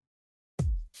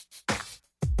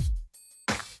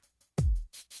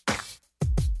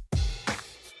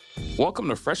Welcome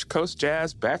to Fresh Coast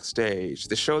Jazz Backstage,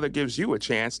 the show that gives you a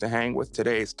chance to hang with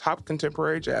today's top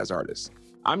contemporary jazz artists.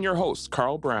 I'm your host,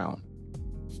 Carl Brown.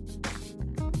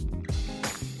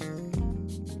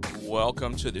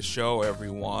 Welcome to the show,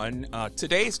 everyone.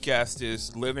 Today's guest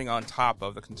is living on top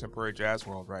of the contemporary jazz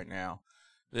world right now.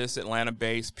 This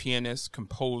Atlanta-based pianist,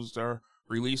 composer,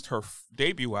 released her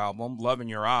debut album, Love in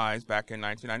Your Eyes, back in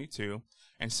 1992,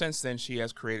 and since then she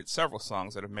has created several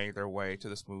songs that have made their way to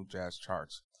the smooth jazz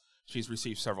charts. She's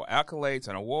received several accolades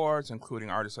and awards, including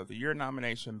Artist of the Year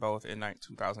nomination, both in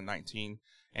 2019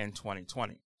 and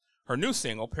 2020. Her new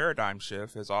single, Paradigm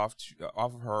Shift, is off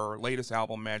of her latest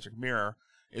album, Magic Mirror,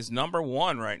 is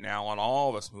 #1 right now on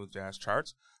all the smooth jazz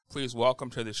charts. Please welcome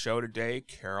to the show today,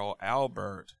 Carol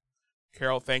Albert.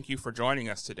 Carol, thank you for joining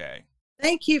us today.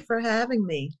 Thank you for having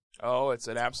me. Oh, it's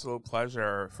an absolute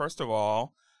pleasure. First of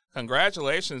all,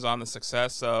 congratulations on the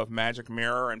success of Magic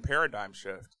Mirror and Paradigm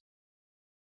Shift.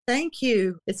 Thank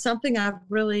you. It's something I've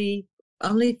really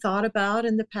only thought about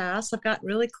in the past. I've gotten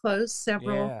really close,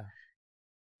 several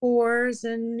fours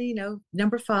and,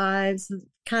 number fives,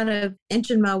 kind of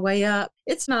inching my way up.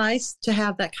 It's nice to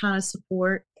have that kind of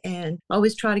support and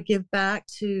always try to give back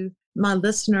to my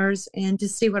listeners and to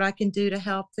see what I can do to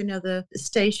help, the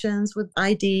stations with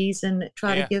IDs and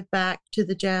try to give back to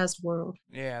the jazz world.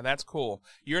 Yeah, that's cool.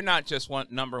 You're not just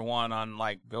 #1 on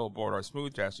like Billboard or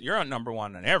Smooth Jazz. You're on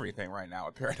 #1 on everything right now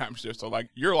at Paradigm Shift. So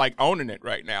you're owning it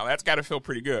right now. That's got to feel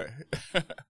pretty good.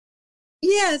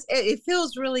 Yes, it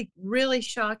feels really, really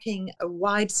shocking, a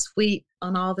wide sweep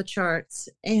on all the charts.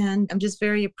 And I'm just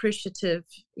very appreciative,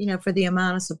 for the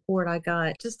amount of support I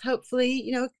got. Just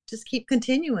hopefully, just keep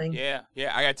continuing. Yeah.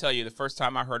 I got to tell you, the first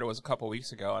time I heard it was a couple of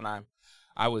weeks ago, and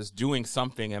I was doing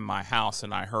something in my house,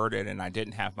 and I heard it, and I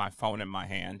didn't have my phone in my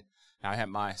hand. I had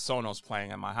my Sonos playing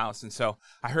in my house, and so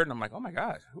I heard it, and I'm like, oh, my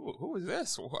God, who is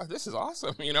this? This is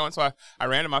awesome, and so I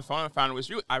ran to my phone and found it was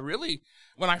you.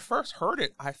 When I first heard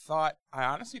it, I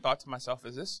honestly thought to myself,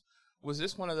 was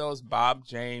this one of those Bob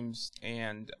James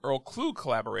and Earl Klugh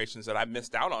collaborations that I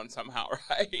missed out on somehow,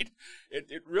 right?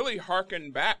 It really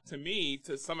harkened back to me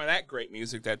to some of that great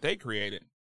music that they created.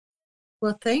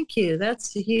 Well, thank you.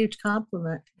 That's a huge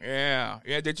compliment. Yeah.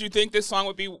 Did you think this song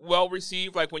would be well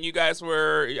received? Like when you guys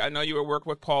I know you were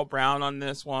working with Paul Brown on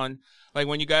this one. Like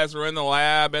when you guys were in the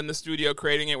lab and the studio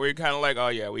creating it, were you kind of like, oh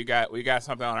yeah, we got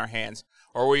something on our hands?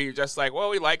 Or were you just like,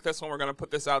 well, we like this one, we're going to put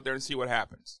this out there and see what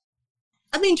happens?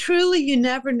 I mean, truly, you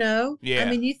never know. Yeah. I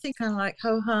mean, you think kind of like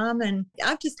ho-hum, and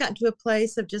I've just gotten to a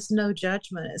place of just no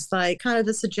judgment. It's like kind of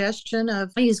the suggestion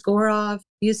of, I use Gorov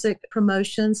Music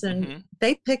Promotions, and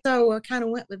they picked, I kind of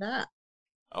went with that.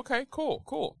 Okay,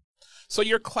 cool. So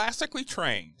you're classically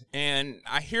trained, and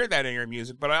I hear that in your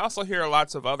music, but I also hear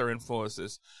lots of other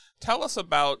influences. Tell us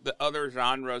about the other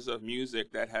genres of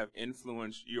music that have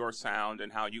influenced your sound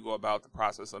and how you go about the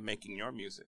process of making your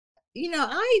music.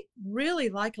 I really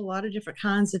like a lot of different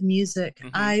kinds of music.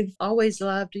 I've always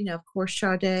loved, of course,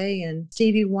 Sade and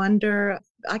Stevie Wonder.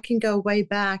 I can go way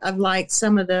back. I've liked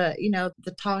some of the,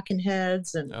 the Talking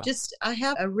Heads, and I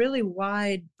have a really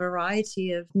wide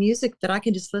variety of music that I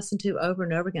can just listen to over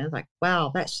and over again. It's like,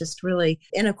 wow, that's just really,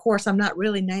 and of course, I'm not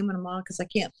really naming them all because I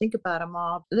can't think about them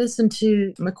all. Listen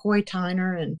to McCoy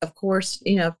Tyner and, of course,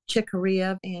 Chick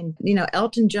Corea and,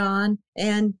 Elton John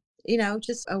and,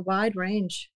 just a wide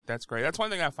range. That's great. That's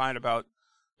one thing I find about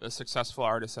the successful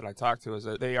artists that I talk to is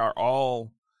that they are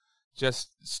all just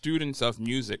students of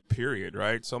music, period,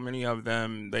 right? So many of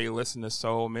them, they listen to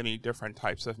so many different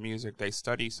types of music. They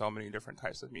study so many different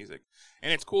types of music.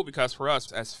 And it's cool because for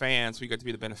us as fans, we get to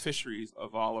be the beneficiaries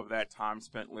of all of that time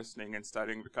spent listening and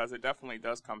studying because it definitely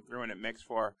does come through and it makes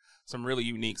for some really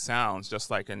unique sounds,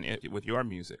 just like with your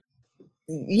music.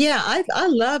 Yeah, I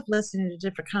love listening to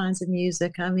different kinds of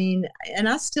music. I mean, and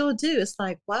I still do. It's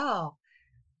like, wow,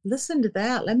 listen to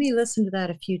that. Let me listen to that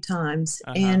a few times.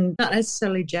 And not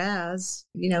necessarily jazz,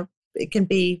 it can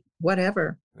be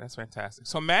whatever. That's fantastic.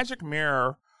 So Magic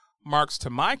Mirror marks, to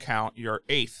my count, your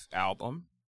 8th album.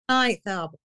 9th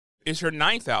album. Is your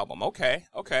 9th album. Okay.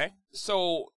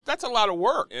 So that's a lot of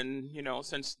work. And,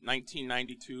 since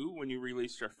 1992 when you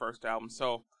released your first album.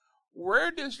 So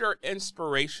where does your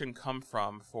inspiration come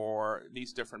from for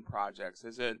these different projects?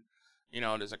 Is it,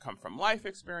 does it come from life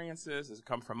experiences? Does it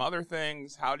come from other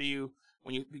things? How do you,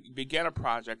 when you begin a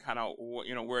project, kind of,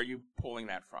 where are you pulling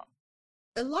that from?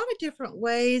 A lot of different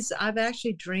ways. I've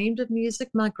actually dreamed of music.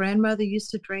 My grandmother used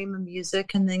to dream of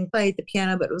music and then played the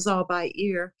piano, but it was all by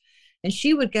ear. And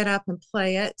she would get up and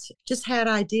play it. Just had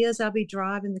ideas. I'll be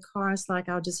driving the car. It's like,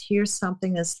 I'll just hear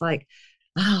something that's like,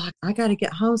 oh, I got to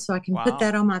get home so I can put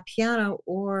that on my piano.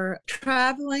 Or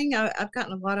traveling. I've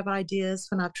gotten a lot of ideas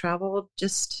when I've traveled,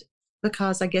 just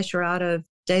because I guess you're out of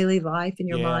daily life and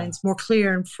your Yeah. mind's more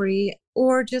clear and free,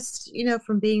 or just,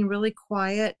 from being really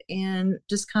quiet and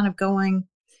just kind of going,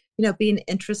 being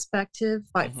introspective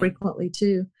quite Mhm. frequently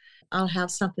too. I'll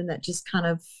have something that just kind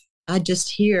of, I just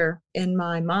hear in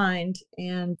my mind.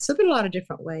 And so there are a lot of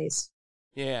different ways.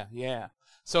 Yeah, yeah.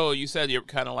 So you said you're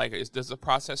kind of like, does the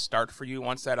process start for you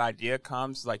once that idea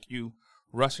comes? Like you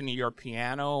rush into your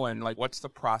piano and like, what's the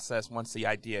process once the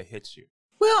idea hits you?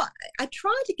 Well, I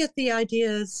try to get the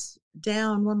ideas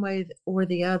down one way or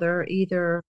the other,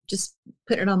 either just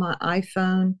putting it on my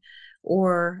iPhone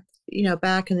or,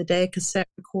 back in the day, cassette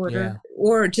Yeah. recorder,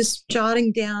 or just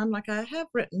jotting down, like I have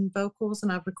written vocals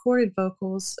and I've recorded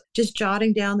vocals, just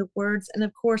jotting down the words. And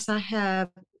of course, I have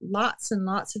lots and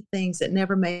lots of things that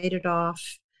never made it off,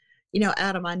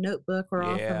 out of my notebook or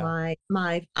off of Yeah.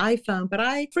 my iPhone. But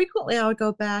I'll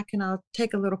go back and I'll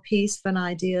take a little piece of an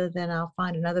idea, then I'll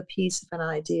find another piece of an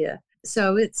idea.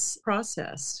 So it's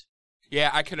processed. Yeah,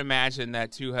 I can imagine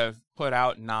that to have put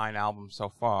out 9 albums so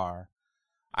far.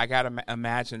 I got to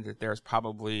imagine that there's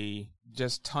probably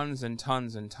just tons and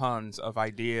tons and tons of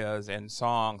ideas and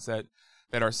songs that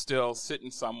are still sitting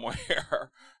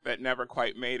somewhere that never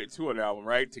quite made it to an album,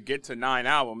 right? To get to 9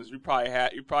 albums, you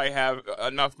probably have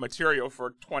enough material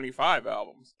for 25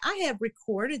 albums. I have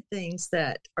recorded things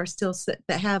that are still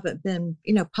that haven't been,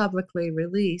 publicly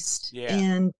released. Yeah.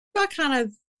 And I kind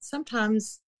of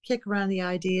sometimes kick around the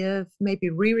idea of maybe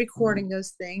re-recording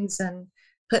those things and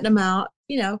putting them out.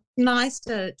 Nice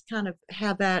to kind of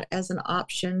have that as an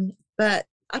option. But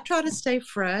I try to stay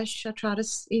fresh. I try to,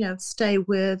 stay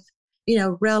with,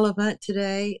 relevant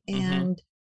today and,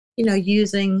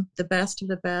 using the best of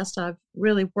the best. I've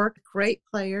really worked with great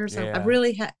players. Yeah. I've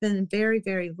really been very,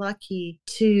 very lucky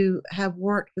to have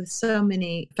worked with so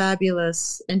many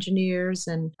fabulous engineers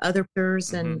and other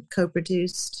peers and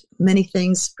co-produced many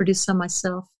things, produced some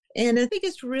myself. And I think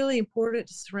it's really important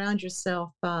to surround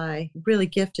yourself by really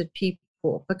gifted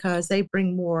people because they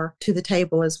bring more to the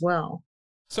table as well.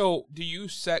 So do you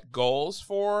set goals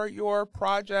for your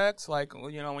projects? Like,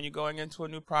 when you're going into a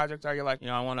new project, are you like,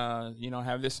 I want to,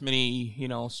 have this many,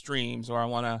 streams, or I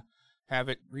want to have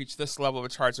it reach this level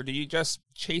of charts? Or do you just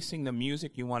chasing the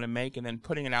music you want to make and then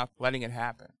putting it out, letting it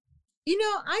happen?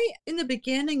 In the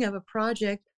beginning of a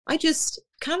project, I just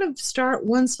kind of start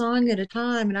one song at a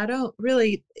time. And I don't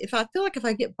really, if I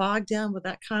get bogged down with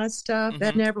that kind of stuff,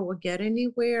 that never will get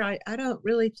anywhere. I don't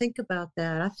really think about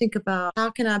that. I think about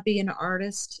how can I be an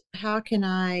artist? How can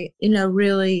I,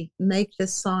 really make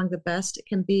this song the best it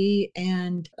can be?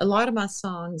 And a lot of my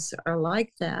songs are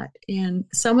like that. And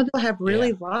some of them I have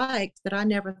really liked that I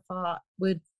never thought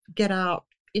would get out,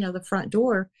 the front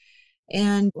door.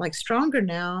 And like Stronger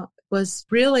Now was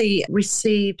really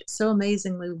received so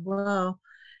amazingly well.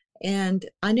 And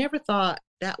I never thought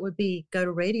that would go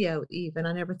to radio even.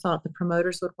 I never thought the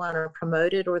promoters would want to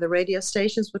promote it or the radio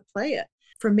stations would play it.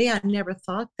 For me, I never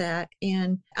thought that.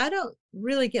 And I don't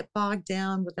really get bogged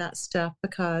down with that stuff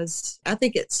because I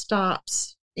think it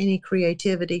stops any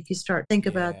creativity if you start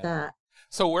thinking about that.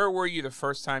 So where were you the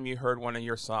first time you heard one of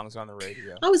your songs on the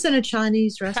radio? I was in a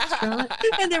Chinese restaurant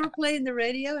and they were playing the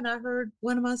radio and I heard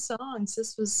one of my songs.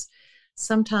 This was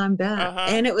some time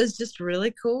back and it was just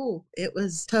really cool. It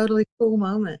was a totally cool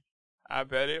moment. I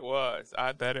bet it was.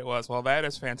 Well, that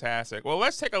is fantastic. Well,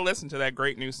 let's take a listen to that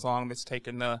great new song that's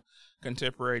taken the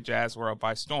contemporary jazz world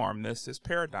by storm. This is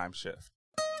Paradigm Shift.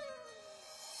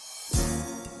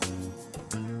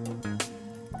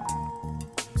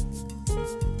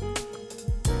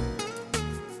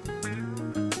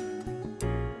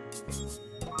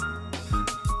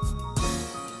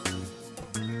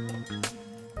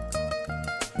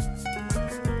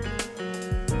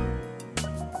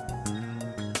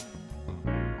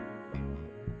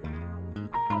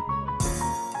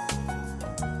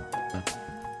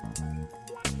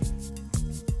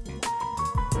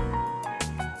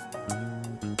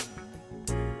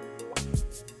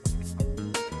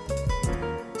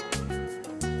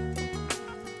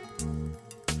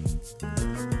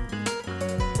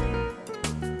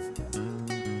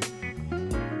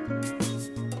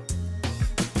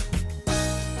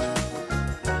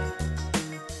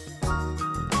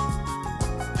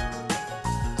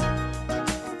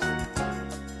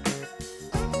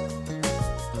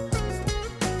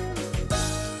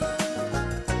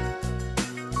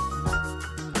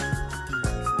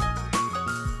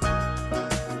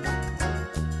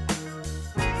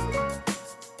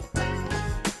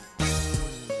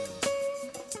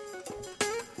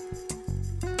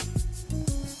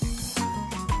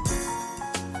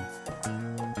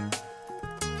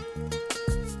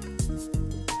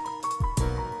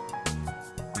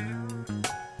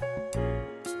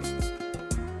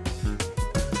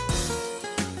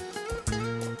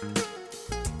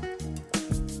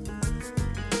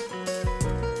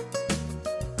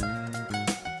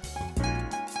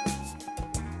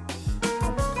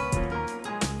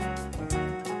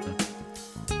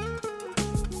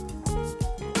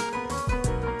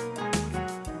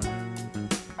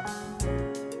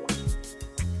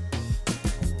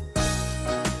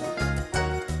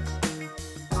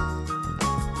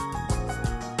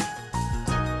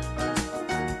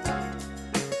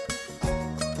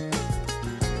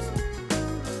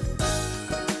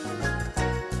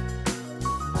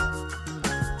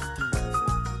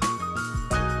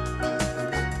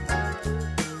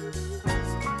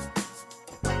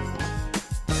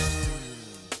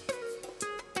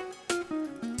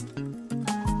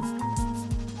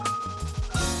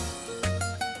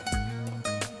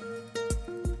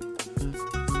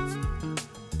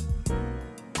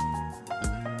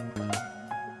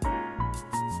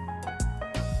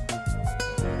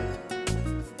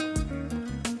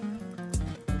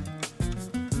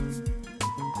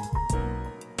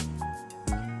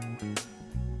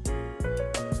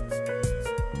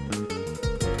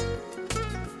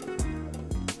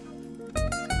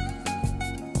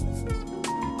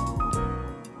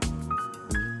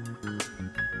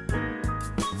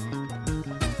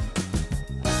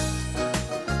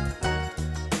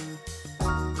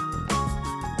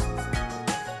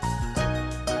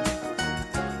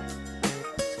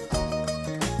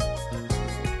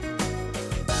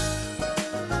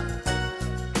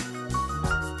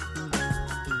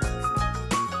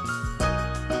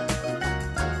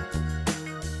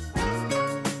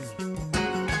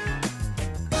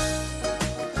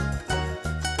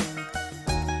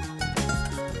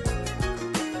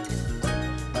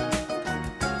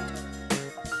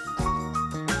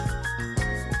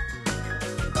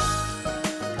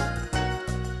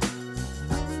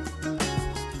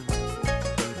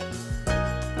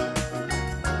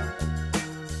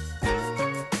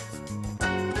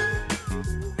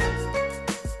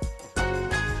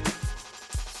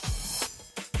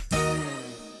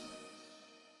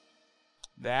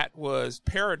 That was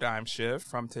Paradigm Shift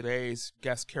from today's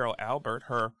guest, Carol Albert,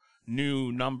 her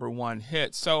new #1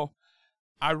 hit. So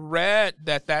I read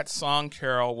that song,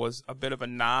 Carol, was a bit of a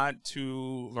nod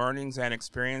to learnings and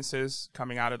experiences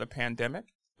coming out of the pandemic.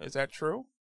 Is that true?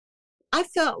 I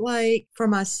felt like for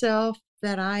myself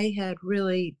that I had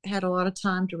really had a lot of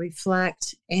time to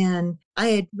reflect, and I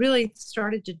had really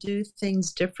started to do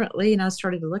things differently, and I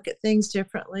started to look at things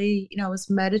differently. I was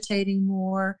meditating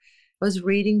more, I was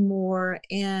reading more,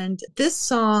 and this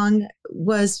song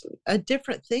was a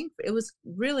different thing. It was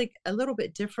really a little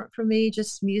bit different for me,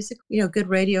 just music. Good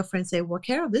radio friends say, well,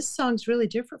 Carol, this song's really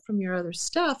different from your other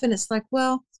stuff. And it's like,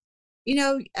 well,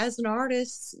 as an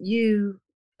artist,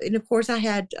 and of course I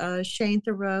had Shane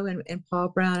Thoreau and Paul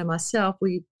Brown and myself,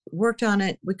 we worked on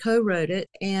it, we co-wrote it.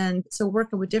 And so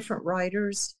working with different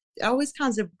writers always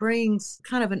kinds of brings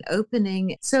kind of an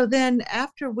opening. So then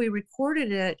after we recorded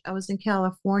it, I was in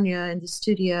California in the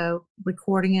studio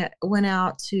recording it, went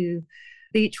out to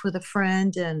beach with a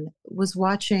friend and was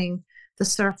watching the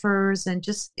surfers, and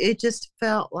it just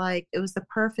felt like it was the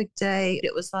perfect day.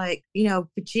 It was like,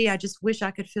 gee, I just wish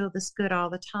I could feel this good all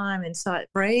the time. And so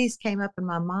phrase came up in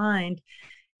my mind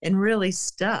and really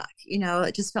stuck.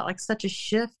 It just felt like such a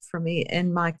shift for me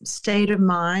in my state of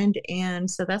mind. And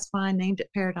so that's why I named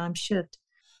it Paradigm Shift.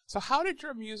 So how did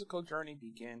your musical journey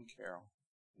begin, Carol?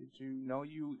 Did you know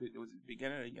it was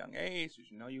begin at a young age? Did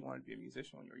you know you wanted to be a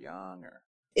musician when you were young? Or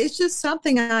it's just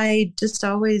something I just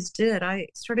always did. I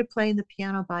started playing the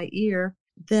piano by ear.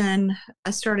 Then I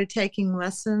started taking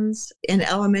lessons in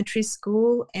elementary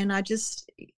school. And I just,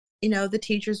 the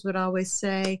teachers would always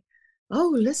say,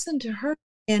 oh, listen to her.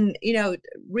 And,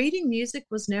 reading music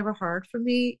was never hard for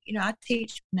me. I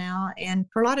teach now. And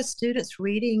for a lot of students,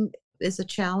 reading is a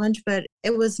challenge, but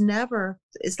it was never,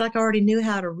 it's like I already knew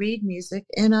how to read music,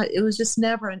 and it was just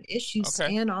never an issue.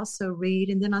 Okay. And also read.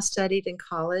 And then I studied in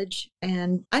college,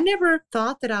 and I never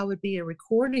thought that I would be a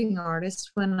recording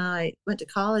artist. When I went to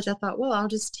college, I thought, well, I'll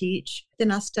just teach.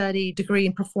 Then I studied degree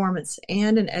in performance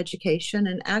and in education,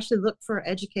 and actually looked for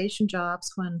education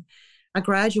jobs when I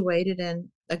graduated. And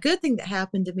a good thing that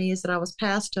happened to me is that I was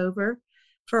passed over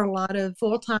for a lot of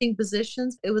full-time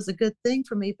positions. It was a good thing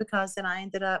for me because then I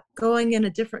ended up going in a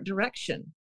different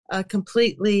direction, a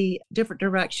completely different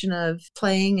direction of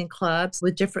playing in clubs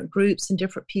with different groups and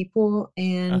different people,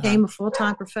 and became a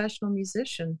full-time professional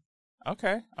musician.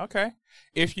 Okay.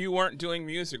 If you weren't doing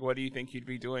music, what do you think you'd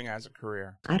be doing as a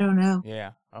career? I don't know.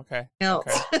 Yeah. Okay. Else.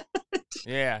 Okay.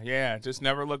 Yeah. Just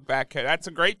never look back. That's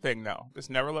a great thing, though. Just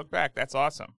never look back. That's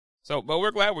awesome. So, but we're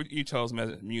glad you chose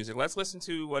music. Let's listen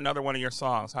to another one of your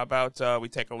songs. How about we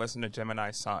take a listen to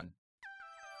Gemini Sun?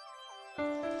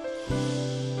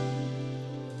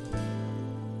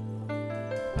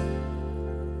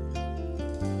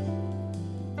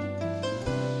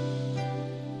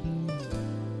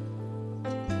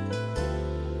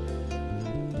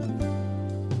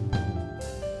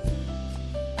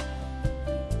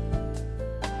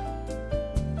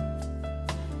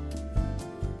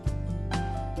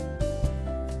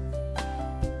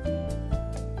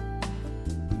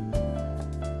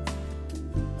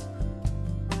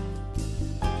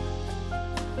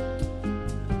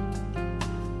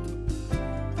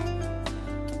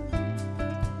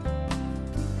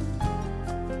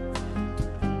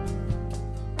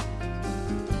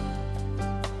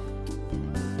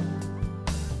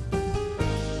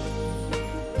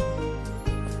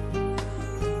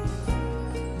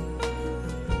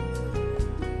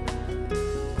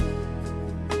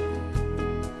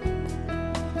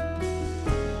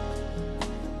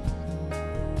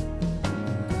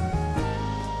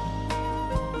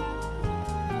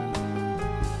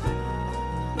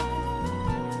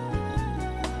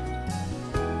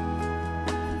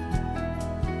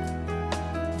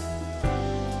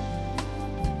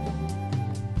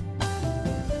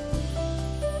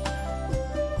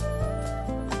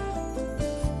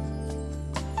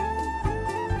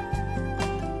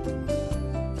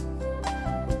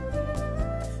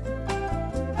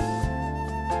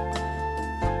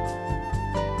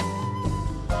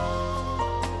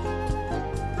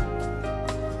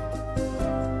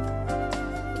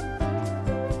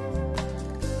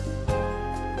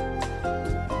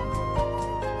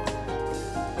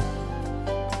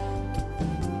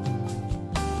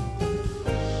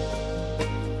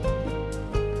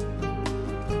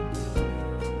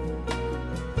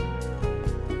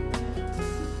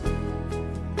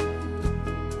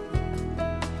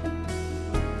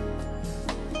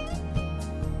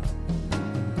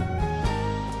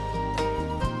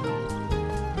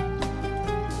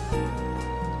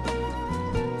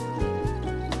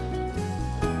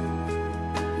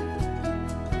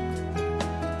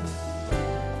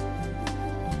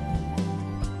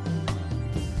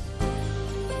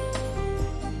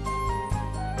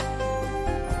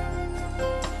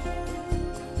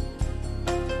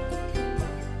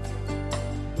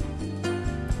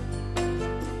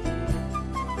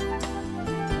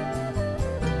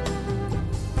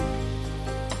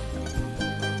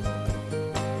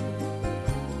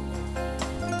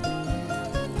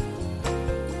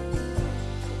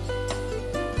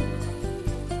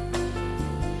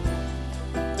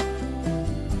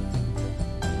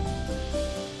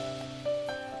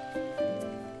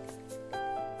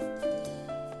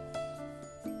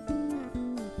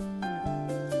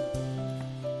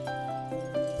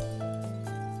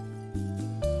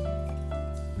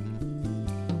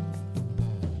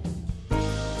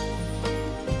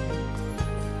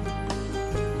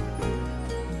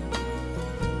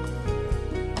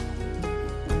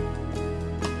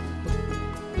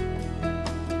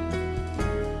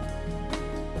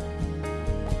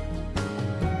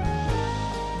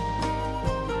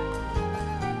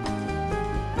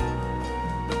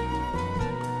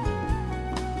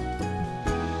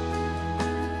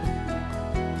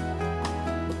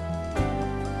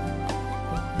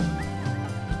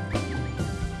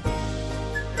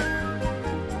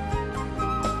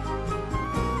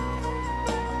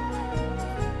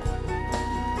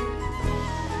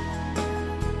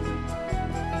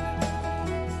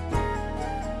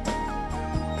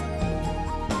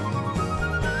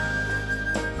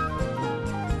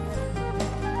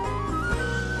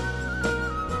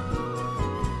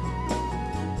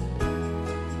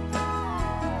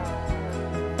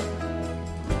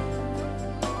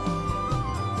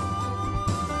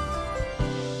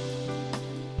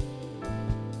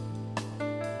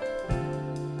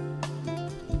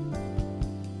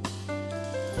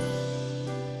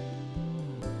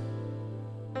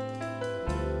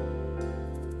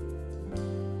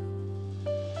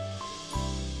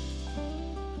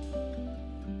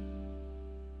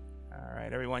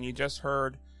 everyone. You just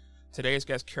heard today's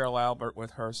guest, Carol Albert,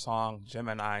 with her song,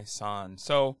 Gemini Sun.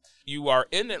 So you are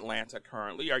in Atlanta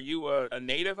currently. Are you a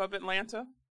native of Atlanta?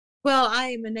 Well, I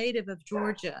am a native of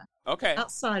Georgia, Okay.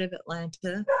 outside of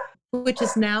Atlanta, which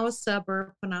is now a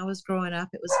suburb. When I was growing up,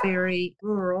 it was very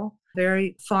rural,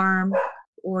 very farm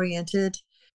oriented.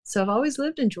 So I've always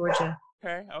lived in Georgia.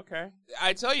 Okay.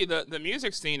 I tell you, the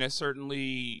music scene is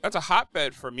certainly, that's a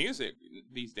hotbed for music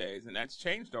these days, and that's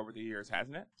changed over the years,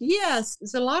 hasn't it? Yes,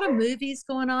 there's a lot of movies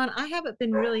going on. I haven't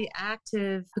been really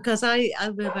active because I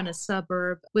live in a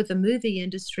suburb with the movie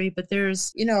industry, but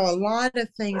there's, a lot of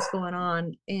things going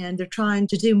on, and they're trying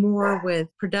to do more with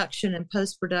production and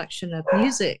post-production of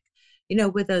music,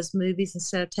 with those movies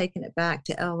instead of taking it back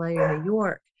to LA or New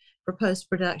York for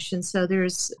post-production. So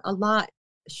there's a lot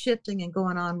shifting and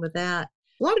going on with that.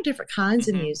 A lot of different kinds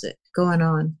of music going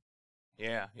on.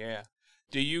 Yeah.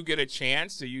 Do you get a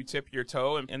chance? Do you tip your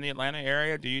toe in the Atlanta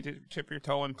area? Do you tip your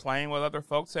toe in playing with other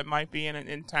folks that might be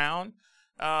in town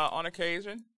on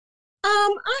occasion?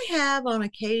 I have on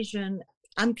occasion.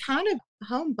 I'm kind of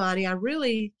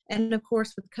homebody. And of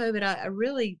course with COVID, I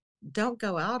really don't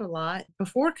go out a lot.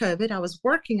 Before COVID, I was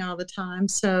working all the time.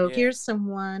 So here's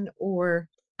someone, or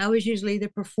I was usually either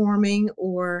performing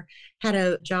or had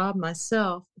a job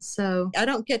myself. So I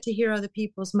don't get to hear other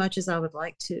people as much as I would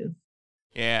like to.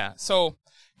 Yeah. So,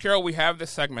 Carol, we have this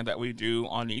segment that we do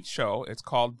on each show. It's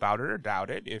called Bout It or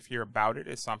Doubt It. If you're about it,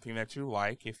 it's something that you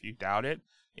like. If you doubt it,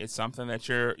 it's something that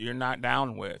you're not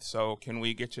down with. So can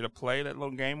we get you to play that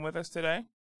little game with us today?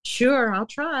 Sure, I'll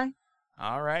try.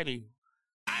 All righty.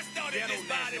 I started this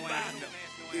body.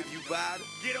 If you bout it,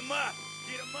 get 'em up.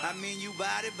 I mean you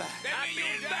body. That mean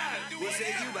you body. We say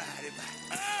you body.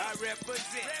 I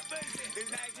represent.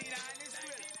 It's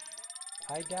 1993.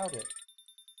 I doubt it.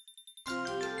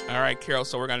 All right, Carol,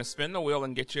 so we're going to spin the wheel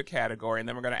and get you a category, and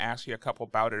then we're going to ask you a couple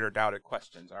Bout It or Doubt It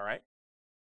questions, all right?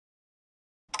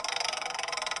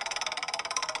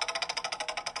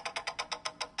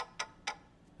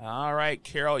 All right,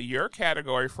 Carol, your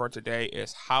category for today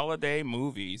is holiday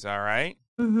movies, all right?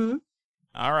 Mm-hmm.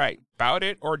 All right, Bout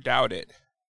It or Doubt It?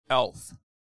 Elf.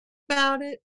 Bout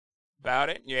it. Bout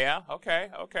it? Yeah, okay.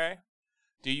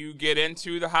 Do you get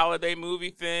into the holiday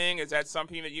movie thing? Is that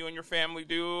something that you and your family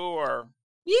do, or?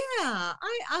 Yeah,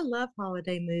 I love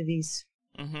holiday movies.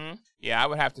 Mm-hmm. Yeah, I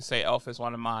would have to say Elf is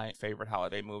one of my favorite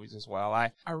holiday movies as well.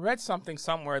 I read something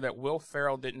somewhere that Will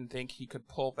Ferrell didn't think he could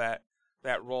pull that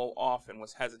role off and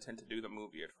was hesitant to do the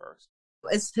movie at first.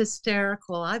 It's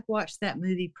hysterical. I've watched that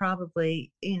movie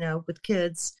probably, with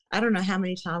kids. I don't know how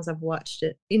many times I've watched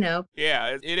it, Yeah,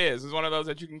 it is. It's one of those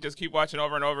that you can just keep watching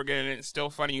over and over again, and it's still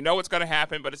funny. You know what's going to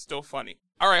happen, but it's still funny.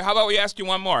 All right, how about we ask you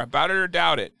one more? About it or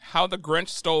doubt it? How the Grinch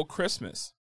Stole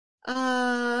Christmas.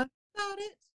 About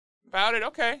it. About it,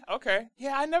 okay.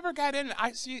 Yeah, I never got in.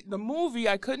 I see the movie.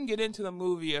 I couldn't get into the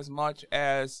movie as much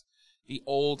as the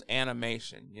old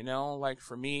animation. Like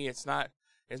for me, it's not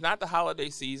the holiday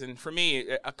season. For me,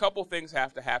 a couple things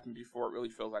have to happen before it really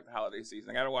feels like the holiday season.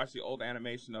 I got to watch the old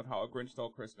animation of How a Grinch Stole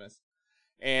Christmas.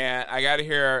 And I got to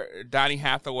hear Donny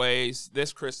Hathaway's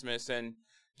This Christmas and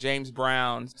James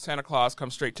Brown's Santa Claus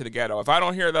Comes Straight to the Ghetto. If I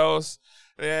don't hear those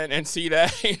and see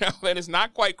that, then it's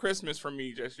not quite Christmas for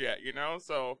me just yet,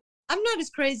 So I'm not as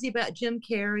crazy about Jim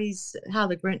Carrey's How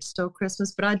the Grinch Stole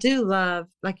Christmas, but I do love,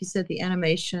 like you said, the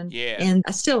animation. Yeah. And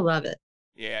I still love it.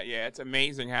 Yeah, it's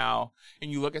amazing how,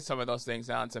 and you look at some of those things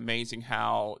now, it's amazing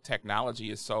how technology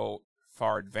is so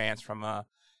far advanced from an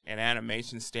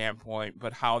animation standpoint,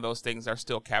 but how those things are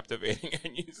still captivating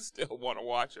and you still want to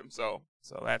watch them. So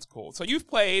that's cool. So you've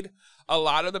played a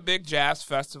lot of the big jazz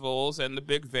festivals and the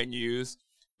big venues.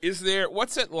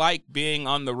 What's it like being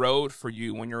on the road for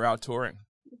you when you're out touring?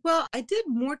 Well, I did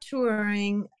more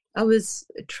touring. I was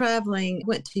traveling,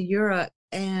 went to Europe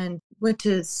and went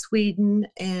to Sweden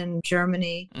and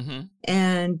Germany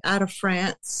and out of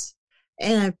France.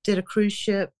 And I did a cruise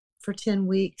ship for 10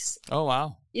 weeks. Oh,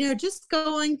 wow. Just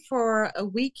going for a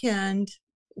weekend,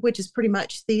 which is pretty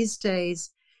much these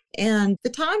days. And the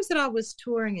times that I was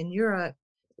touring in Europe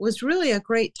was really a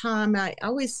great time. I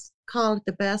always call it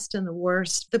the best and the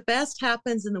worst. The best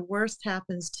happens and the worst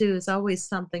happens too. Is always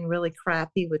something really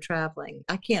crappy with traveling.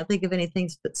 I can't think of anything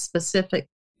specific.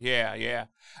 Yeah.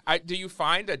 Do you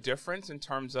find a difference in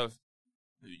terms of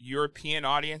European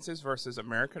audiences versus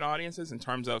American audiences in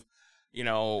terms of,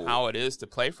 how it is to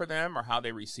play for them or how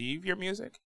they receive your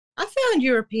music? I found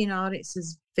European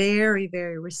audiences very,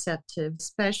 very receptive,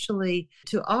 especially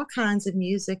to all kinds of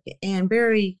music and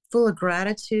very full of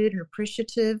gratitude and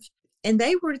appreciative. And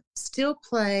they would still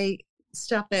play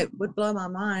stuff that would blow my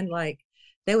mind, like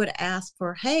they would ask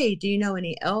for, hey, do you know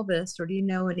any Elvis or do you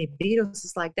know any Beatles?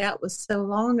 It's like that was so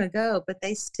long ago, but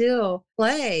they still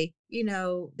play,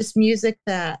 this music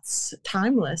that's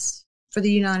timeless. For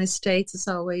the United States, it's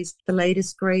always the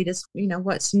latest, greatest,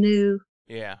 what's new.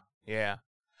 Yeah, yeah.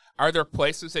 Are there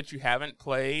places that you haven't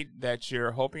played that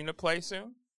you're hoping to play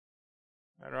soon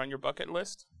that are on your bucket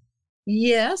list?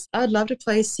 Yes, I'd love to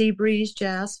play Seabreeze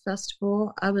Jazz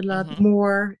Festival. I would love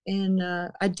more. And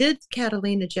I did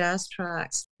Catalina Jazz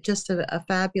Tracks, just a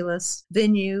fabulous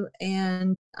venue.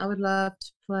 And I would love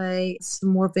to play some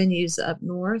more venues up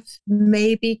north.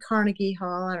 Maybe Carnegie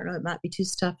Hall. I don't know. It might be too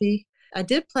stuffy. I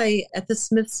did play at the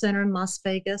Smith Center in Las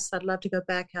Vegas. I'd love to go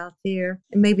back out there.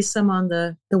 And maybe some on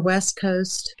the West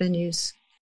Coast venues.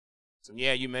 So,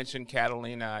 yeah, you mentioned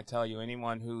Catalina. I tell you,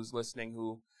 anyone who's listening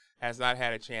who has not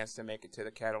had a chance to make it to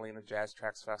the Catalina Jazz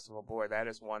Tracks Festival, boy, that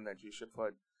is one that you should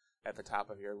put at the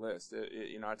top of your list.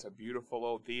 It's a beautiful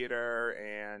old theater,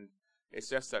 and it's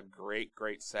just a great,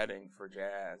 great setting for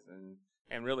jazz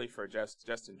and really for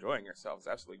just enjoying yourself. It's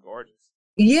absolutely gorgeous.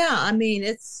 Yeah, I mean,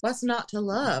 it's what's not to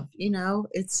love,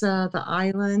 It's the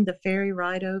island, the ferry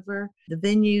ride over, the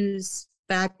venue's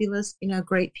fabulous,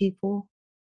 great people.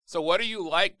 So what do you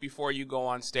like before you go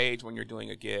on stage when you're doing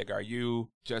a gig? Are you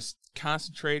just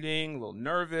concentrating, a little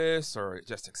nervous, or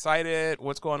just excited?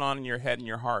 What's going on in your head and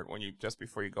your heart just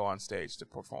before you go on stage to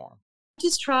perform?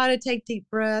 Just try to take deep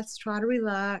breaths, try to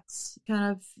relax,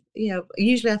 kind of,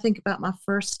 usually I think about my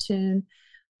first tune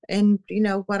and,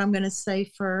 what I'm going to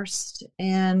say first.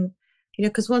 And,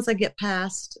 because once I get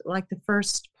past like the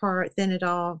first part, then it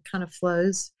all kind of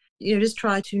flows. Just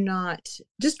try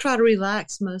to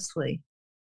relax mostly.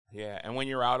 Yeah, and when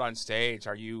you're out on stage,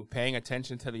 are you paying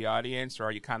attention to the audience, or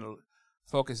are you kind of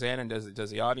focus in, and does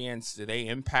the audience, do they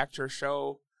impact your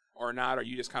show or not? Or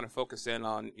you just kind of focus in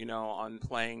on, on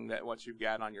playing what you've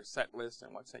got on your set list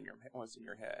and what's in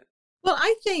your head? Well,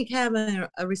 I think having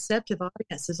a receptive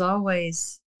audience is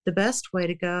always the best way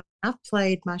to go. I've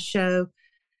played my show.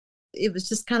 It was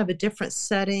just kind of a different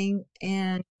setting,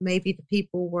 and maybe the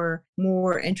people were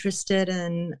more interested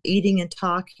in eating and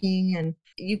talking, and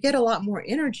you get a lot more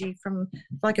energy from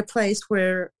like a place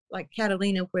where like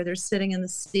Catalina, where they're sitting in the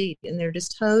seat and they're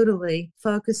just totally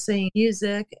focusing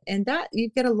music, and that you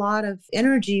get a lot of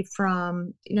energy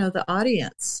from, the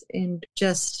audience and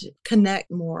just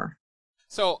connect more.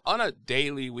 So on a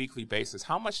daily, weekly basis,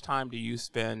 how much time do you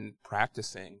spend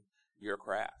practicing your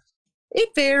craft? It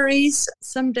varies.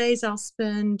 Some days I'll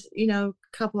spend, a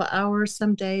couple of hours.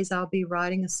 Some days I'll be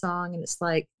writing a song and it's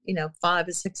like, 5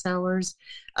 to 6 hours.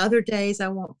 Other days I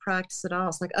won't practice at all.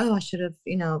 It's like, oh, I should have,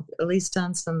 at least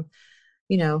done some,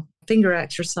 finger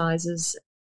exercises.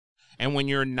 And when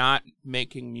you're not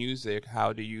making music,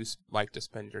 how do you like to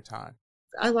spend your time?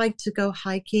 I like to go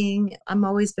hiking. I'm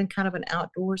always been kind of an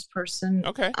outdoors person.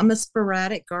 Okay. I'm a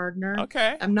sporadic gardener.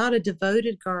 Okay. I'm not a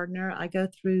devoted gardener. I go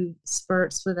through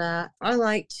spurts with that. I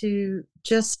like to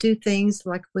just do things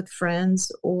like with friends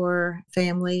or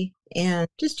family, and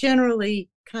just generally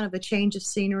kind of a change of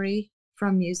scenery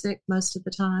from music most of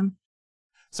the time.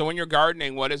 So when you're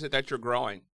gardening, what is it that you're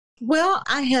growing? Well,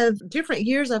 I have different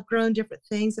years. I've grown different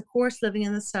things. Of course, living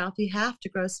in the South, you have to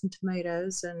grow some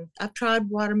tomatoes. And I've tried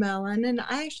watermelon, and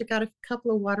I actually got a couple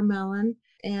of watermelon,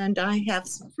 and I have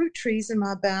some fruit trees in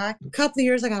my back. A couple of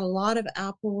years, I got a lot of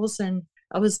apples, and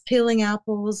I was peeling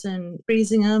apples and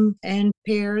freezing them, and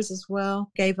pears as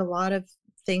well. Gave a lot of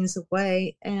things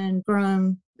away and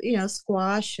grown,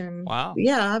 squash. And wow.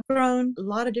 Yeah, I've grown a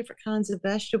lot of different kinds of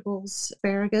vegetables,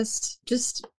 asparagus,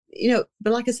 just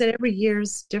but like I said, every year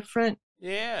is different.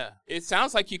 Yeah. It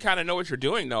sounds like you kind of know what you're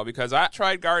doing, though, because I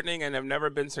tried gardening and have never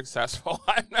been successful.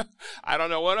 I don't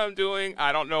know what I'm doing.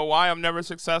 I don't know why I'm never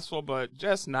successful, but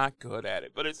just not good at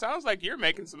it. But it sounds like you're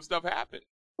making some stuff happen.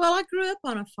 Well, I grew up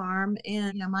on a farm,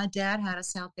 and my dad had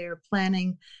us out there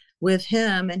planting with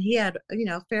him, and he had,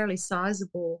 fairly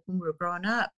sizable when we were growing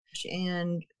up.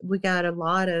 And we got a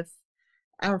lot of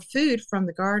our food from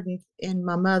the garden, and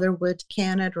my mother would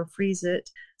can it or freeze it.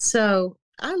 So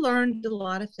I learned a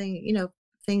lot of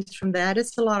things from that.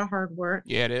 It's a lot of hard work.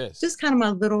 Yeah, it is. Just kind of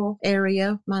my little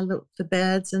area, the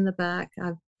beds in the back.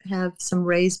 I have some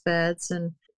raised beds,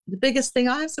 and the biggest thing,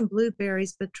 I have some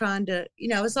blueberries, but trying to,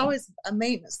 it's always a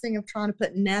maintenance thing of trying to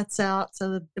put nets out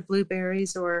so that the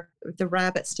blueberries or the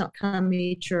rabbits don't come and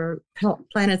eat, or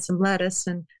planted some lettuce,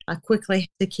 and I quickly have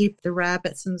to keep the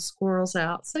rabbits and the squirrels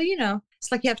out. So,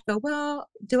 it's like you have to go, well,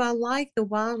 do I like the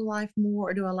wildlife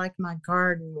more, or do I like my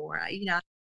garden more?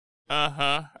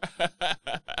 Uh-huh.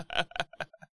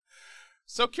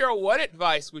 So, Carol, what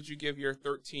advice would you give your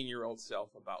 13-year-old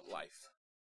self about life?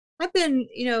 I've been,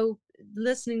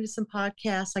 listening to some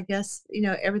podcasts. I guess,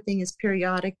 everything is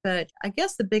periodic, but I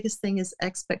guess the biggest thing is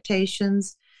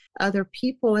expectations, other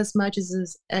people as much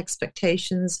as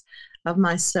expectations of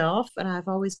myself. And I've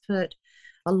always put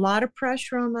a lot of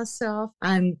pressure on myself.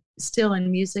 I'm still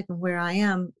in music and where I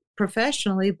am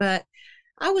professionally, but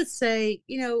I would say,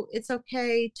 it's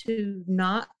okay to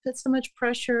not put so much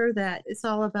pressure, that it's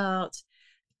all about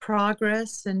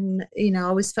progress. And, I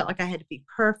always felt like I had to be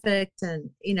perfect. And,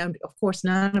 of course,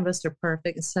 none of us are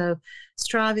perfect. And so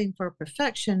striving for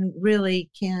perfection really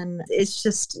it's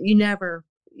just, you're never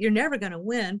going to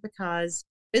win because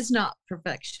it's not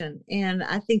perfection. And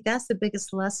I think that's the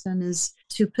biggest lesson, is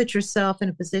to put yourself in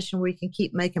a position where you can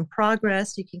keep making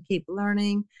progress, you can keep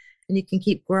learning, and you can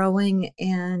keep growing.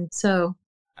 And so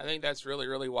I think that's really,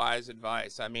 really wise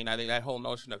advice. I mean, I think that whole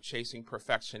notion of chasing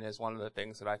perfection is one of the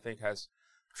things that I think has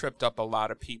tripped up a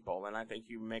lot of people. And I think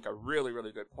you make a really,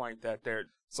 really good point that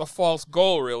it's a false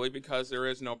goal, really, because there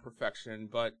is no perfection.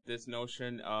 But this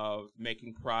notion of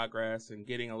making progress and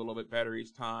getting a little bit better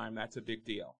each time, that's a big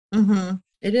deal. Mm-hmm.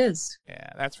 It is.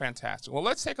 Yeah, that's fantastic. Well,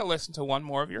 let's take a listen to one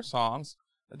more of your songs.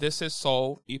 This is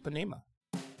Soul Ipanema.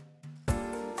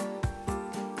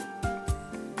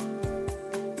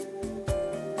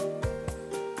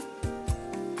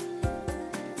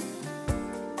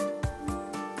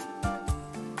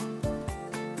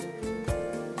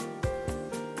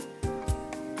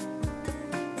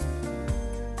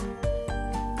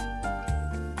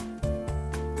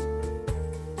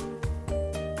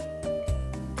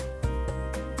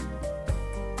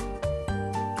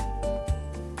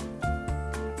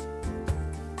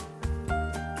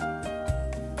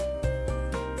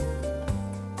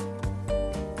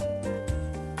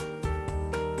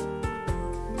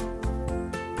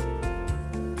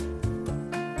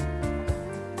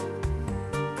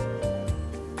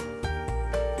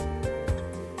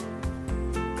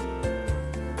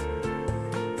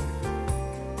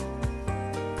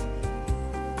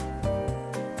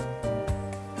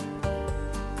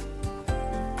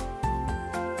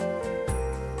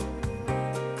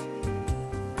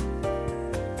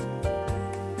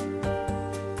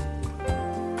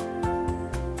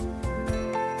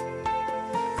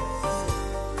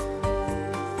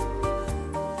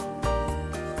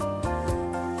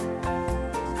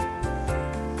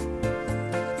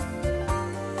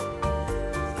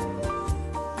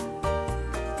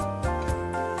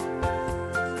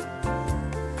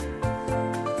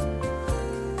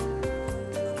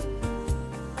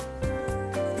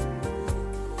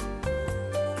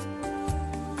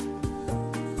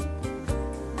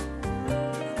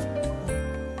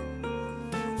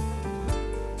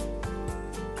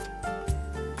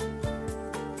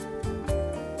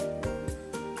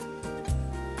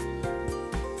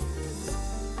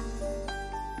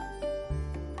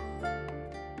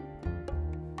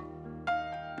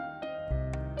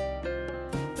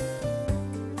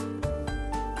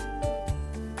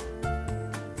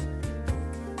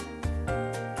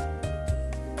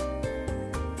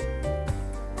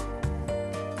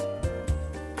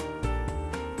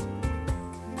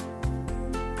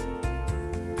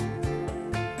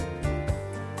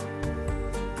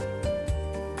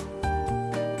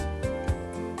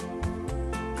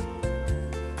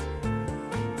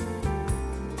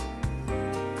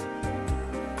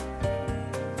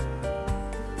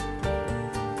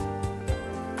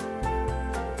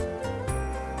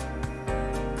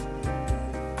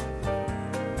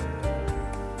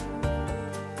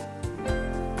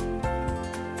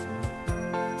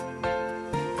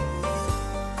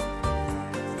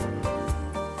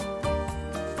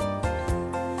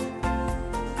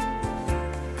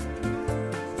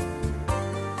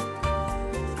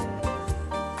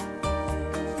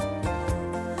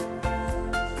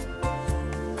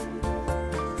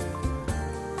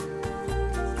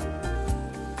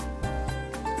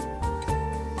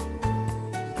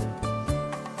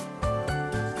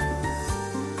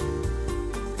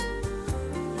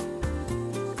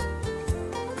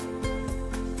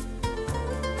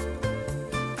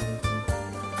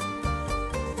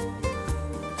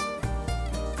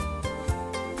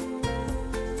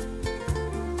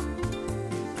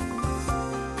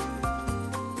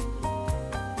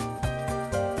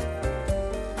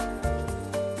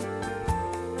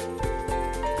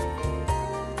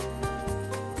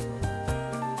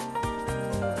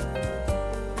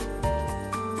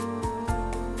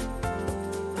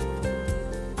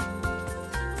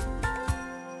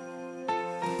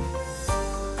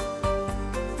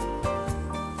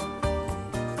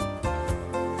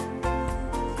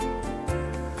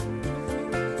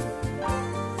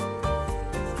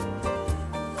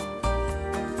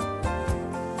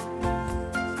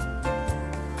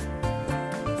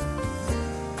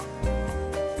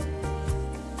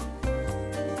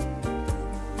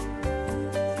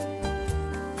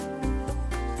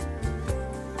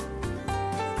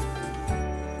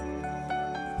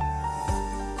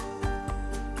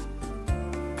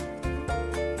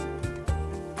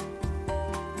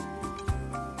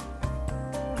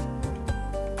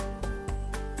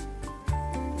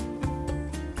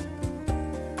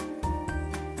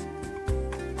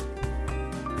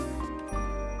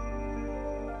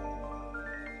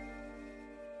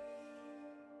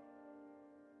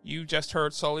 You just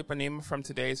heard Soul Ipanema from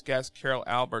today's guest, Carol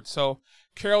Albert. So,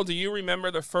 Carol, do you remember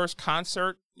the first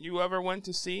concert you ever went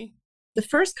to see? The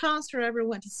first concert I ever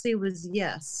went to see was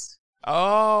Yes.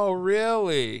 Oh,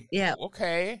 really? Yeah.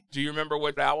 Okay. Do you remember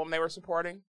what album they were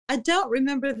supporting? I don't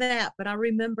remember that, but I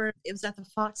remember it was at the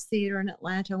Fox Theater in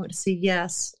Atlanta. I went to see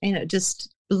Yes, and it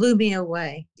just blew me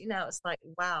away. It's like,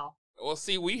 wow. Well,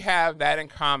 see, we have that in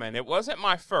common. It wasn't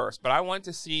my first, but I went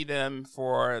to see them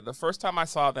for the first time I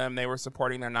saw them. They were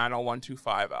supporting their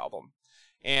 90125 album.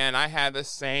 And I had the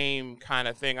same kind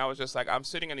of thing. I was just like, I'm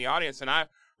sitting in the audience, and I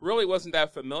really wasn't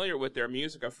that familiar with their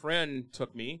music. A friend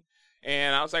took me,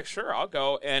 and I was like, sure, I'll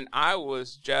go. And I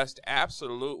was just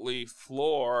absolutely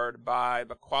floored by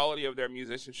the quality of their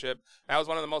musicianship. That was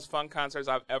one of the most fun concerts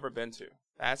I've ever been to.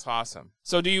 That's awesome.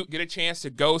 So do you get a chance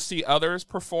to go see others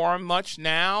perform much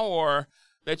now, or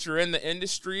that you're in the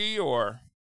industry, or?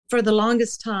 For the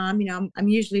longest time, I'm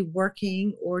usually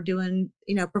working or doing,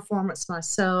 performance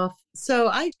myself. So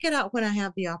I get out when I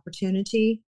have the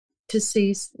opportunity to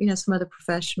see, some other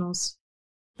professionals.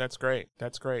 That's great.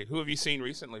 That's great. Who have you seen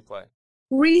recently play?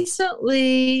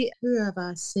 Recently, who have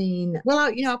I seen? Well,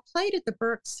 I played at the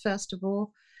Berks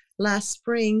Festival last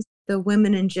spring, the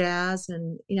Women in Jazz,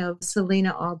 and,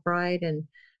 Selena Albright and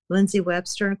Lindsay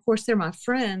Webster. And of course, they're my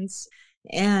friends,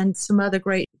 and some other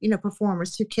great,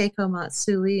 performers too, Keiko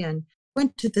Matsui, and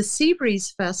went to the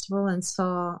Seabreeze Festival and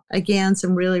saw, again,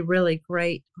 some really, really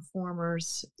great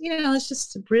performers. It's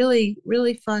just really,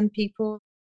 really fun people.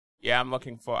 Yeah,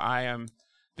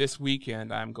 this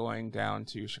weekend, I'm going down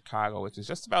to Chicago, which is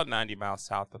just about 90 miles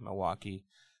south of Milwaukee,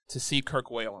 to see Kirk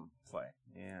Whalum play.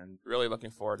 And really looking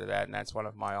forward to that. And that's one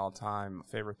of my all-time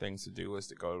favorite things to do, is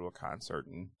to go to a concert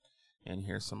and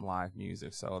hear some live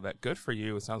music. So that good for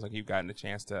you. It sounds like you've gotten a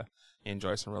chance to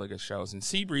enjoy some really good shows. And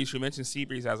Seabreeze, you mentioned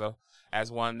Seabreeze as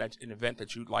an event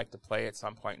that you'd like to play at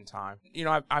some point in time.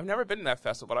 I've never been to that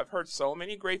festival, but I've heard so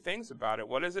many great things about it.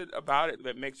 What is it about it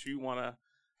that makes you want to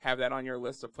have that on your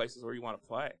list of places where you want to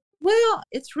play? Well,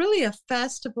 it's really a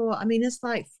festival. I mean, it's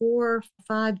like 4 or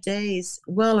 5 days,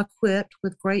 well equipped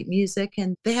with great music.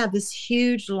 And they have this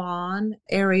huge lawn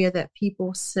area that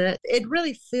people sit. It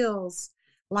really feels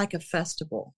like a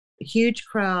festival. Huge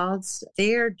crowds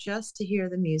there just to hear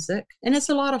the music. And it's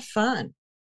a lot of fun.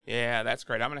 Yeah, that's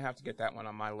great. I'm going to have to get that one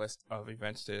on my list of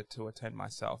events to attend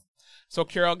myself. So,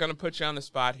 Carol, going to put you on the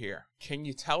spot here. Can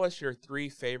you tell us your 3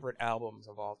 favorite albums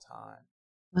of all time?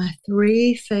 My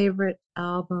 3 favorite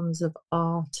albums of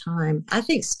all time. I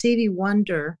think Stevie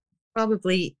Wonder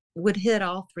probably would hit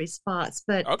all 3 spots,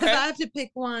 but if I have to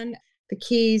pick one, The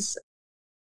Keys.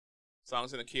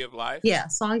 Songs in the Key of Life? Yeah,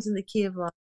 Songs in the Key of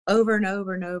Life. Over and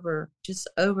over and over, just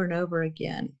over and over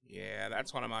again. Yeah,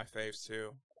 that's one of my faves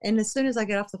too. And as soon as I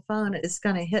get off the phone, it's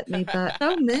going to hit me. But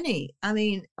so many. I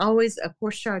mean, always, of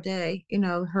course, Sade,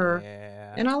 her.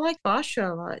 Yeah. And I like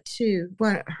Basha a lot, too.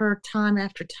 Her Time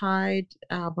After Tide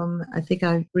album, I think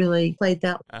I really played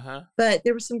that. Uh-huh. But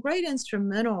there was some great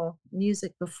instrumental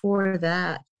music before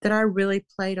that I really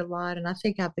played a lot. And I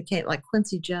think I became like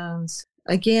Quincy Jones.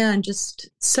 Again, just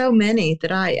so many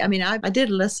that I did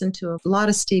listen to a lot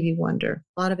of Stevie Wonder,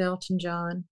 a lot of Elton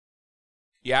John.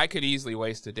 Yeah, I could easily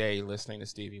waste a day listening to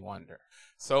Stevie Wonder.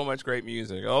 So much great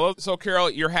music. So, Carol,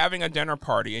 you're having a dinner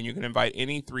party, and you can invite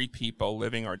any 3 people,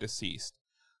 living or deceased.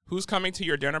 Who's coming to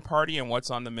your dinner party, and what's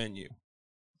on the menu?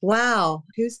 Wow,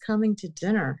 who's coming to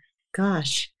dinner?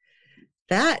 Gosh,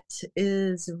 that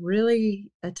is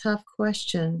really a tough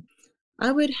question.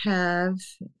 I would have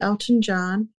Elton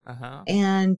John,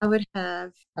 and I would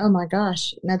have, oh my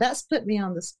gosh, now that's put me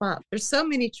on the spot. There's so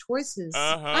many choices.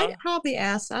 I'd probably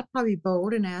be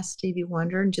bold and ask Stevie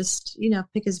Wonder and just,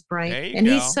 pick his brain. And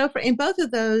go. He's and both of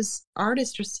those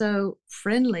artists are so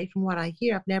friendly from what I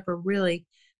hear. I've never really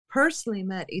personally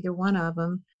met either one of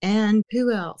them. And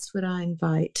who else would I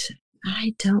invite?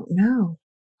 I don't know.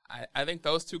 I think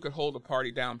those 2 could hold a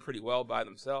party down pretty well by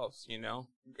themselves,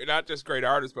 Not just great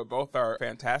artists, but both are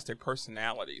fantastic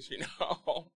personalities,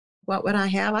 What would I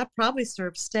have? I'd probably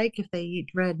serve steak if they eat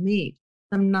red meat.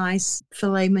 Some nice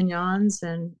filet mignons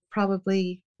and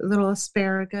probably a little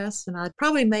asparagus. And I'd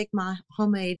probably make my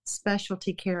homemade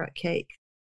specialty carrot cake.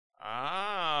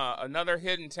 Ah, another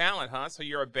hidden talent, huh? So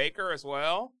you're a baker as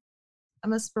well?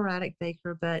 I'm a sporadic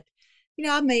baker, but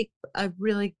I make a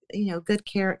really, good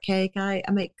carrot cake. I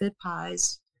make good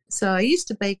pies. So I used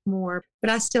to bake more, but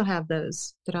I still have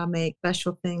those that I make,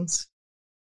 special things.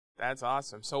 That's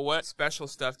awesome. So what special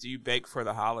stuff do you bake for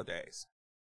the holidays?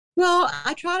 Well,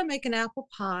 I try to make an apple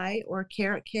pie or a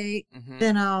carrot cake. Mm-hmm.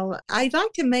 Then I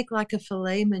like to make like a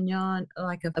filet mignon,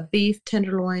 like a beef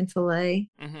tenderloin filet,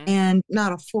 Mm-hmm. and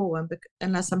not a full one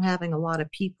unless I'm having a lot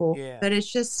of people. Yeah. But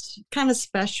it's just kind of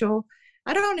special.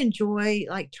 I don't enjoy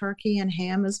like turkey and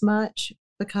ham as much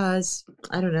because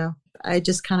I don't know. I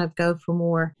just kind of go for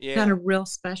more kind of real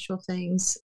special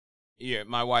things. Yeah,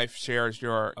 my wife shares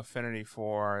your affinity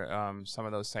for some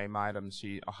of those same items.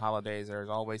 Holidays, there's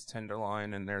always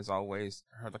tenderloin, and there's always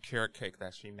the carrot cake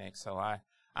that she makes. So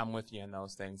I'm with you in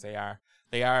those things.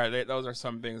 Those are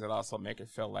some things that also make it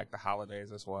feel like the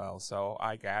holidays as well. So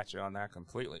I got you on that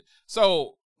completely.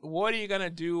 So what are you going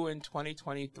to do in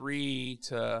 2023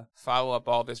 to follow up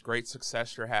all this great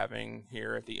success you're having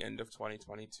here at the end of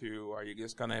 2022? Are you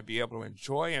just going to be able to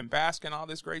enjoy and bask in all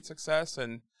this great success,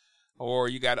 or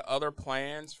you got other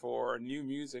plans for new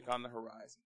music on the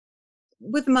horizon?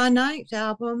 With my ninth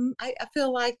album, I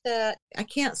feel like that I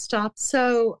can't stop.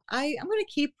 So I'm going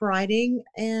to keep writing,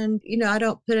 and, I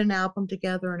don't put an album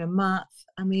together in a month.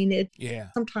 I mean,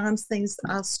 sometimes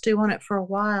I'll stew on it for a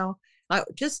while. I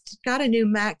just got a new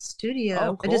Mac Studio.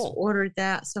 Oh, cool. I just ordered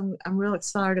that, so I'm real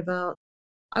excited about.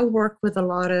 I work with a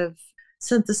lot of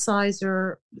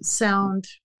synthesizer sound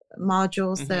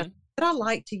modules that I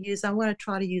like to use. I want to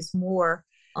try to use more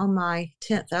on my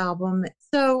 10th album.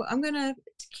 So I'm going to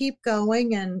keep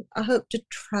going, and I hope to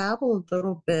travel a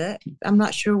little bit. I'm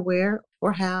not sure where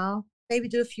or how. Maybe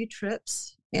do a few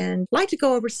trips, and like to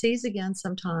go overseas again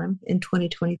sometime in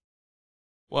 2020.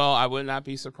 Well, I would not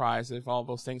be surprised if all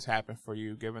those things happen for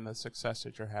you, given the success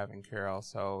that you're having, Carol.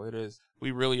 So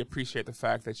we really appreciate the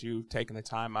fact that you've taken the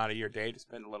time out of your day to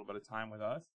spend a little bit of time with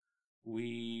us.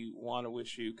 We want to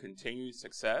wish you continued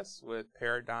success with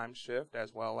Paradigm Shift,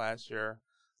 as well as your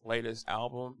latest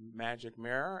album, Magic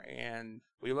Mirror. And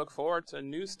we look forward to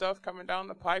new stuff coming down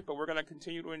the pipe, but we're going to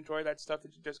continue to enjoy that stuff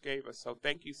that you just gave us. So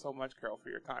thank you so much, Carol, for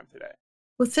your time today.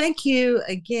 Well, thank you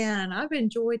again. I've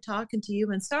enjoyed talking to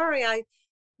you, and sorry,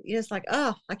 it's like,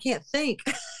 I can't think.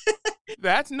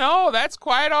 That's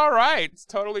quite all right. It's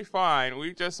totally fine.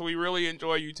 We really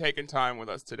enjoy you taking time with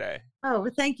us today. Oh,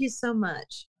 well, thank you so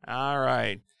much. All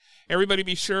right. Everybody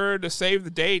be sure to save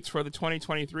the dates for the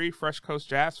 2023 Fresh Coast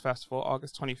Jazz Festival,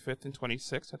 August 25th and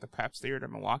 26th at the Pabst Theater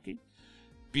in Milwaukee.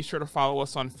 Be sure to follow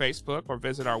us on Facebook or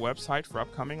visit our website for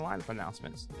upcoming lineup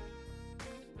announcements.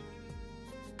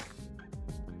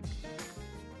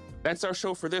 That's our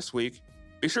show for this week.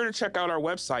 Be sure to check out our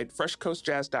website,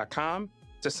 freshcoastjazz.com,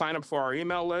 to sign up for our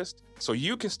email list so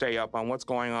you can stay up on what's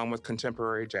going on with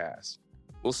contemporary jazz.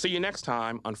 We'll see you next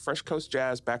time on Fresh Coast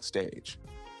Jazz Backstage.